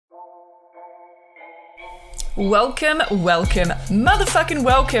Motherfucking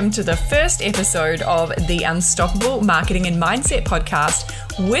welcome to the first episode of the Unstoppable Marketing and Mindset podcast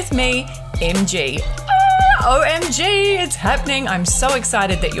with me, MG. OMG, it's happening. I'm so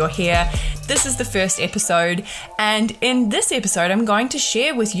excited that you're here. This is the first episode, and in this episode, I'm going to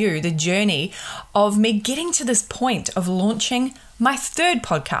share with you the journey of me getting to this point of launching my third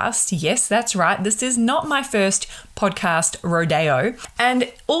podcast. Yes, that's right. This is not my first podcast rodeo. And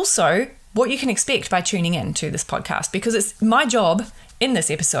also what you can expect by tuning in to this podcast, because it's my job in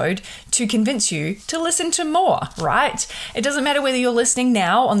this episode to convince you to listen to more, right? It doesn't matter whether you're listening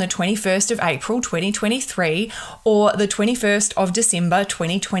now on the 21st of April, 2023, or the 21st of December,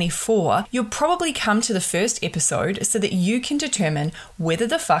 2024. You'll probably come to the first episode so that you can determine whether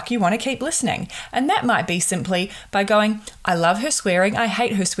the fuck you want to keep listening. And that might be simply by going, I love her swearing, I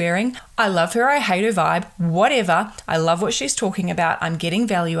hate her swearing, I love her, I hate her vibe, whatever. I love what she's talking about. I'm getting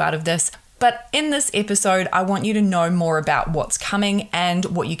value out of this. But in this episode, I want you to know more about what's coming and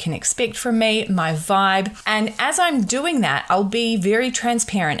what you can expect from me, my vibe. And as I'm doing that, I'll be very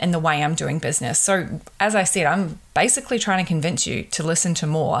transparent in the way I'm doing business. So as I said, I'm basically trying to convince you to listen to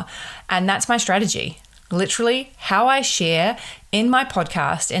more. And that's my strategy. Literally, how I share in my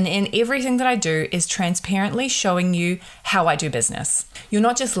podcast and in everything that I do is transparently showing you how I do business. You're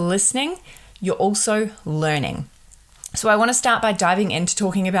not just listening, you're also learning. So I want to start by diving into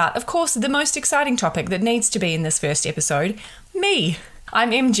talking about, of course, the most exciting topic that needs to be in this first episode, me.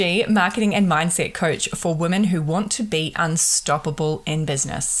 I'm MG, marketing and mindset coach for women who want to be unstoppable in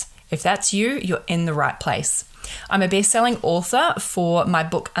business. If that's you, you're in the right place. I'm a best-selling author for my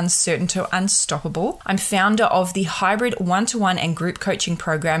book, Uncertain to Unstoppable. I'm founder of the hybrid one-to-one and group coaching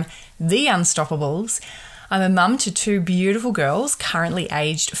program, The Unstoppables. I'm a mum to two beautiful girls, currently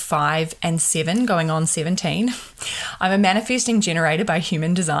aged 5 and 7, going on 17. I'm a manifesting generator by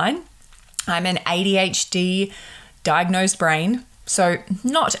Human Design. I'm an ADHD diagnosed brain, so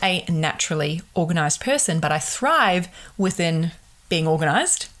not a naturally organized person, but I thrive within being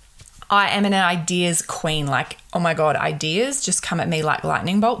organized. I am an ideas queen, like, oh my God, ideas just come at me like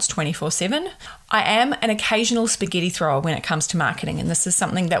lightning bolts 24/7. I am an occasional spaghetti thrower when it comes to marketing, and this is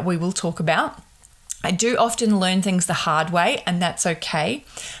something that we will talk about. I do often learn things the hard way, and that's okay.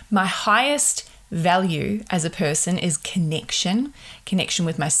 My highest value as a person is connection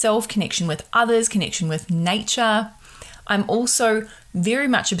with myself, connection with others, connection with nature. I'm also very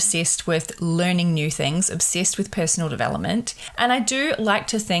much obsessed with learning new things, obsessed with personal development, and I do like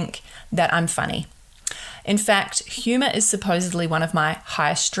to think that I'm funny. In fact, humor is supposedly one of my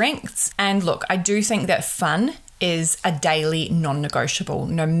highest strengths. And look, I do think that fun is a daily non-negotiable,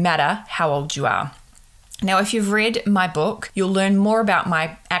 no matter how old you are. Now, if you've read my book, you'll learn more about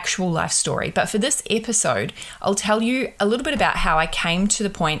my actual life story. But for this episode, I'll tell you a little bit about how I came to the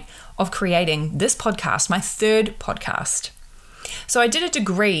point of creating this podcast, my third podcast. So I did a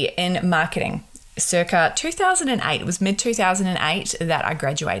degree in marketing circa 2008. It was mid-2008 that I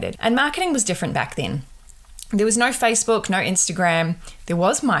graduated. And marketing was different back then. There was no Facebook, no Instagram. There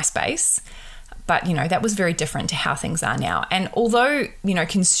was MySpace. But, that was very different to how things are now. And although,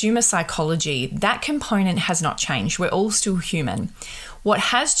 consumer psychology, that component has not changed. We're all still human. What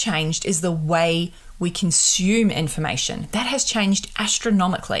has changed is the way we consume information. That has changed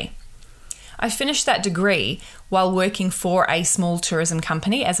astronomically. I finished that degree while working for a small tourism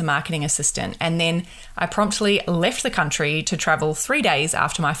company as a marketing assistant. And then I promptly left the country to travel 3 days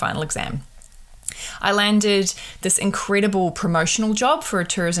after my final exam. I landed this incredible promotional job for a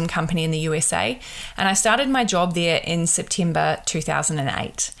tourism company in the USA, and I started my job there in September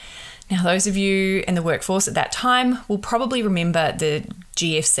 2008. Now, those of you in the workforce at that time will probably remember the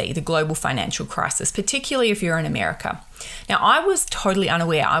GFC, the global financial crisis, particularly if you're in America. Now, I was totally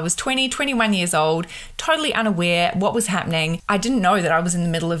unaware. I was 21 years old, totally unaware what was happening. I didn't know that I was in the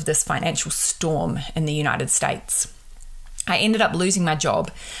middle of this financial storm in the United States. I ended up losing my job,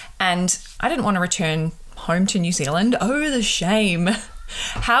 and I didn't want to return home to New Zealand. Oh, the shame.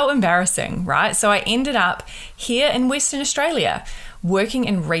 How embarrassing, right? So I ended up here in Western Australia working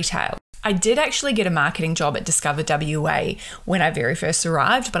in retail. I did actually get a marketing job at Discover WA when I very first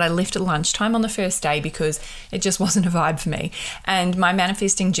arrived, but I left at lunchtime on the first day because it just wasn't a vibe for me. And my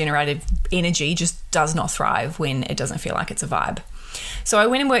manifesting generative energy just does not thrive when it doesn't feel like it's a vibe. So I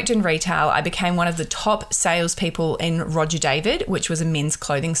went and worked in retail. I became one of the top salespeople in Roger David, which was a men's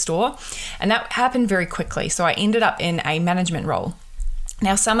clothing store. And that happened very quickly. So I ended up in a management role.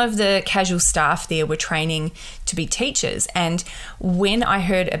 Now, some of the casual staff there were training to be teachers. And when I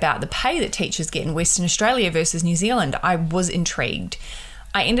heard about the pay that teachers get in Western Australia versus New Zealand, I was intrigued.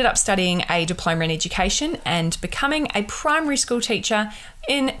 I ended up studying a diploma in education and becoming a primary school teacher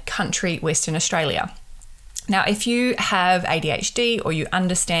in country Western Australia. Now, if you have ADHD or you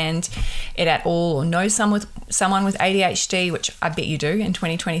understand it at all or know someone with ADHD, which I bet you do in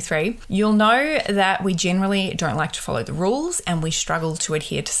 2023, you'll know that we generally don't like to follow the rules and we struggle to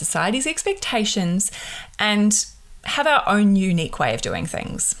adhere to society's expectations and have our own unique way of doing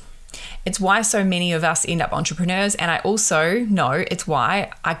things. It's why so many of us end up entrepreneurs, and I also know it's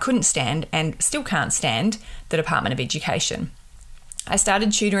why I couldn't stand and still can't stand the Department of Education. I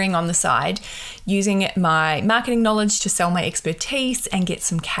started tutoring on the side, using my marketing knowledge to sell my expertise and get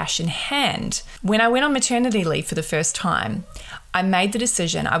some cash in hand. When I went on maternity leave for the first time, I made the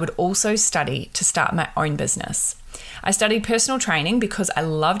decision I would also study to start my own business. I studied personal training because I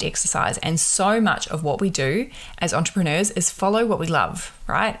loved exercise, and so much of what we do as entrepreneurs is follow what we love,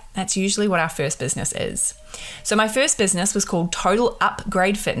 right? That's usually what our first business is. So my first business was called Total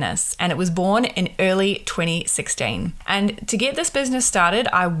Upgrade Fitness, and it was born in early 2016. And to get this business started,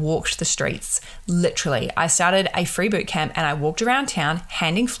 I walked the streets. Literally, I started a free boot camp and I walked around town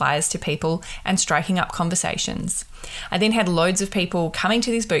handing flyers to people and striking up conversations. I then had loads of people coming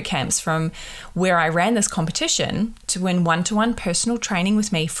to these boot camps from where I ran this competition to win one-to-one personal training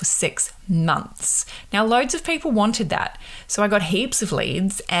with me for 6 months. Now, loads of people wanted that, so I got heaps of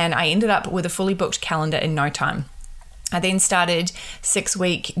leads and I ended up with a fully booked calendar in no time. I then started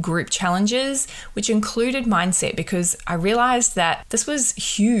 6-week group challenges, which included mindset, because I realized that this was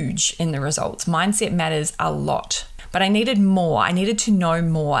huge in the results. Mindset matters a lot. But I needed more. I needed to know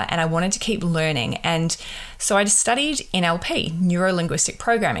more, and I wanted to keep learning. And so I studied NLP, Neuro-Linguistic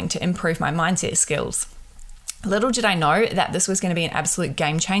Programming, to improve my mindset skills. Little did I know that this was going to be an absolute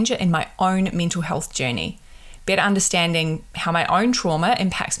game changer in my own mental health journey. Better understanding how my own trauma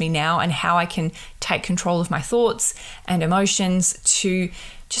impacts me now and how I can take control of my thoughts and emotions to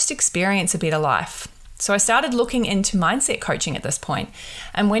just experience a better life. So I started looking into mindset coaching at this point.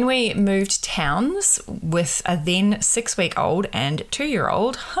 And when we moved towns with a then 6-week-old and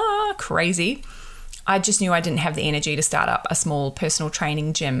 2-year-old, crazy, I just knew I didn't have the energy to start up a small personal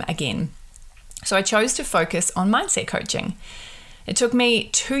training gym again. So I chose to focus on mindset coaching. It took me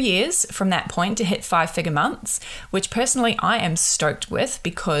 2 years from that point to hit 5-figure months, which personally I am stoked with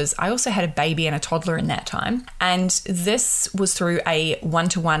because I also had a baby and a toddler in that time. And this was through a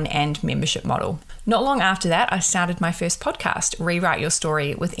one-to-one and membership model. Not long after that, I started my first podcast, Rewrite Your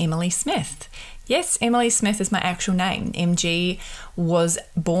Story with Emily Smith. Yes, Emily Smith is my actual name. MG was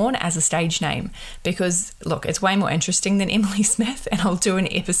born as a stage name because, look, it's way more interesting than Emily Smith, and I'll do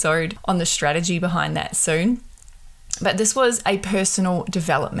an episode on the strategy behind that soon. But this was a personal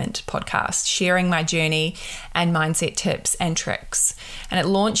development podcast, sharing my journey and mindset tips and tricks. And it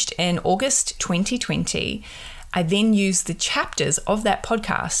launched in August 2020. I then used the chapters of that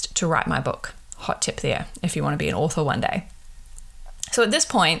podcast to write my book. Hot tip there, if you want to be an author one day. So at this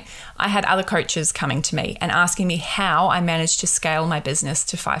point, I had other coaches coming to me and asking me how I managed to scale my business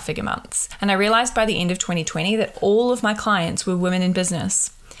to 5-figure months. And I realized by the end of 2020 that all of my clients were women in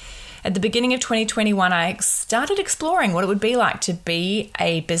business. At the beginning of 2021, I started exploring what it would be like to be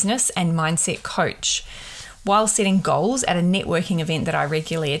a business and mindset coach. While setting goals at a networking event that I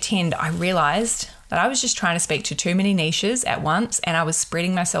regularly attend, I realized that I was just trying to speak to too many niches at once and I was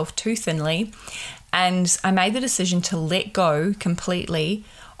spreading myself too thinly. And I made the decision to let go completely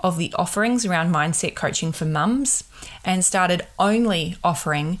of the offerings around mindset coaching for mums and started only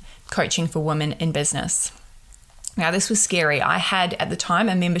offering coaching for women in business. Now, this was scary. I had at the time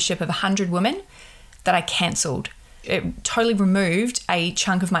a membership of 100 women that I cancelled. It totally removed a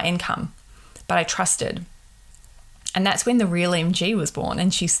chunk of my income, but I trusted. And that's when the real MG was born,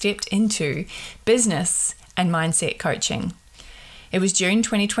 and she stepped into business and mindset coaching. It was June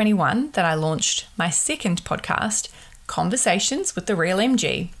 2021 that I launched my second podcast, Conversations with the Real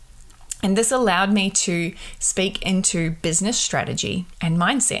MG. And this allowed me to speak into business strategy and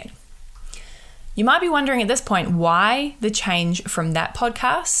mindset. You might be wondering at this point, why the change from that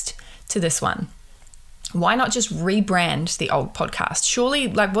podcast to this one? Why not just rebrand the old podcast? Surely,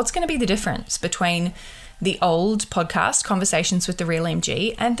 what's going to be the difference between the old podcast, Conversations with the Real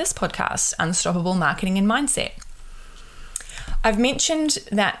MG, and this podcast, Unstoppable Marketing and Mindset? I've mentioned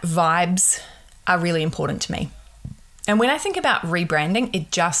that vibes are really important to me. And when I think about rebranding, it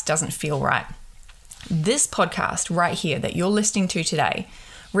just doesn't feel right. This podcast right here that you're listening to today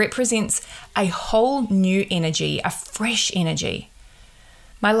represents a whole new energy, a fresh energy.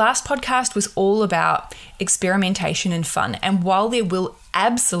 My last podcast was all about experimentation and fun. And while there will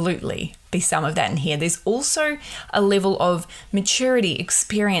absolutely be some of that in here, there's also a level of maturity,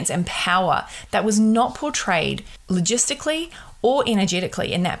 experience, and power that was not portrayed logistically or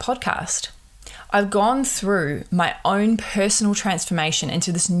energetically in that podcast. I've gone through my own personal transformation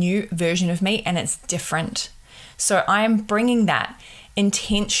into this new version of me, and it's different. So I am bringing that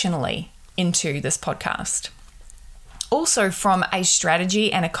intentionally into this podcast. Also, from a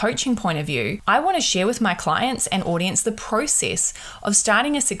strategy and a coaching point of view, I want to share with my clients and audience the process of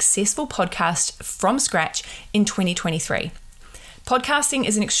starting a successful podcast from scratch in 2023. Podcasting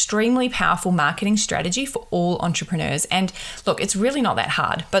is an extremely powerful marketing strategy for all entrepreneurs. And look, it's really not that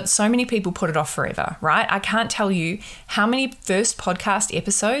hard, but so many people put it off forever, right? I can't tell you how many first podcast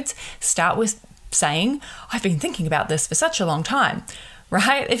episodes start with saying, I've been thinking about this for such a long time,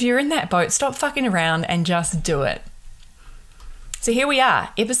 right? If you're in that boat, stop fucking around and just do it. So here we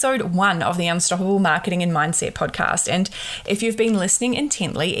are, episode 1 of the Unstoppable Marketing and Mindset podcast. And if you've been listening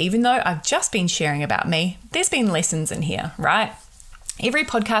intently, even though I've just been sharing about me, there's been lessons in here, right? Every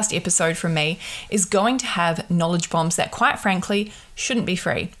podcast episode from me is going to have knowledge bombs that, quite frankly, shouldn't be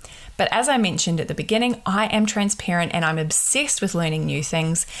free. But as I mentioned at the beginning, I am transparent and I'm obsessed with learning new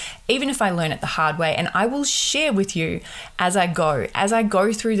things, even if I learn it the hard way. And I will share with you as I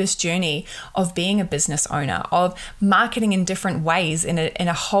go through this journey of being a business owner, of marketing in different ways in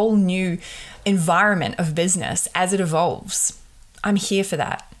a whole new environment of business as it evolves. I'm here for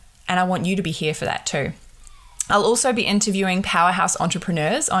that. And I want you to be here for that too. I'll also be interviewing powerhouse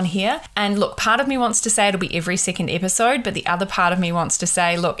entrepreneurs on here. And look, part of me wants to say it'll be every second episode, but the other part of me wants to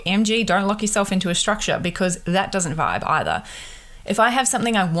say, look, MG, don't lock yourself into a structure, because that doesn't vibe either. If I have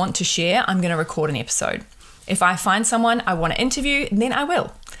something I want to share, I'm going to record an episode. If I find someone I want to interview, then I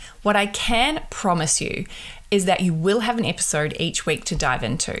will. What I can promise you is that you will have an episode each week to dive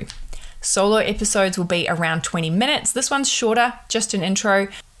into. Solo episodes will be around 20 minutes. This one's shorter, just an intro.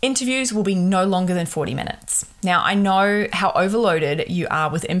 Interviews will be no longer than 40 minutes. Now, I know how overloaded you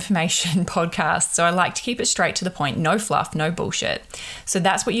are with information podcasts, so I like to keep it straight to the point, no fluff, no bullshit. So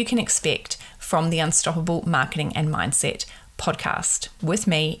that's what you can expect from the Unstoppable Marketing and Mindset podcast with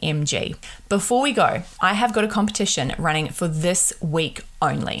me, MG. Before we go, I have got a competition running for this week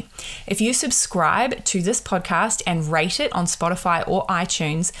only. If you subscribe to this podcast and rate it on Spotify or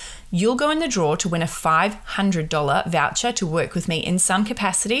iTunes, you'll go in the draw to win a $500 voucher to work with me in some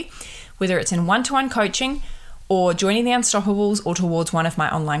capacity, whether it's in one-to-one coaching or joining the Unstoppables or towards one of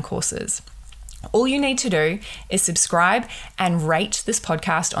my online courses. All you need to do is subscribe and rate this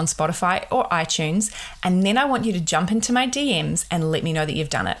podcast on Spotify or iTunes, and then I want you to jump into my DMs and let me know that you've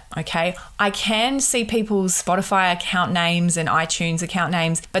done it, okay? I can see people's Spotify account names and iTunes account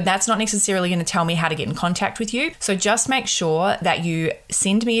names, but that's not necessarily going to tell me how to get in contact with you. So just make sure that you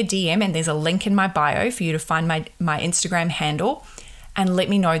send me a DM, and there's a link in my bio for you to find my Instagram handle, and let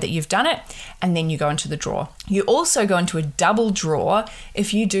me know that you've done it, and then you go into the draw. You also go into a double draw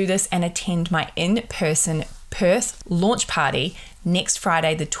if you do this and attend my in-person Perth launch party next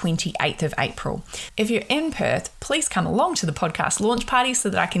Friday, the 28th of April. If you're in Perth, please come along to the podcast launch party so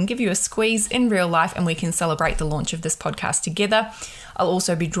that I can give you a squeeze in real life and we can celebrate the launch of this podcast together. I'll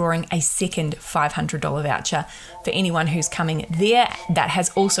also be drawing a second $500 voucher for anyone who's coming there that has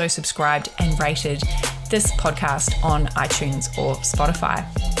also subscribed and rated this podcast on iTunes or Spotify.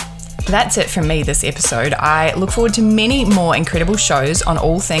 That's it from me this episode. I look forward to many more incredible shows on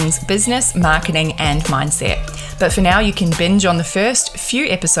all things business, marketing, and mindset. But for now, you can binge on the first few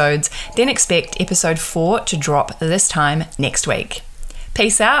episodes, then expect episode 4 to drop this time next week.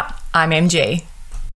 Peace out. I'm MG.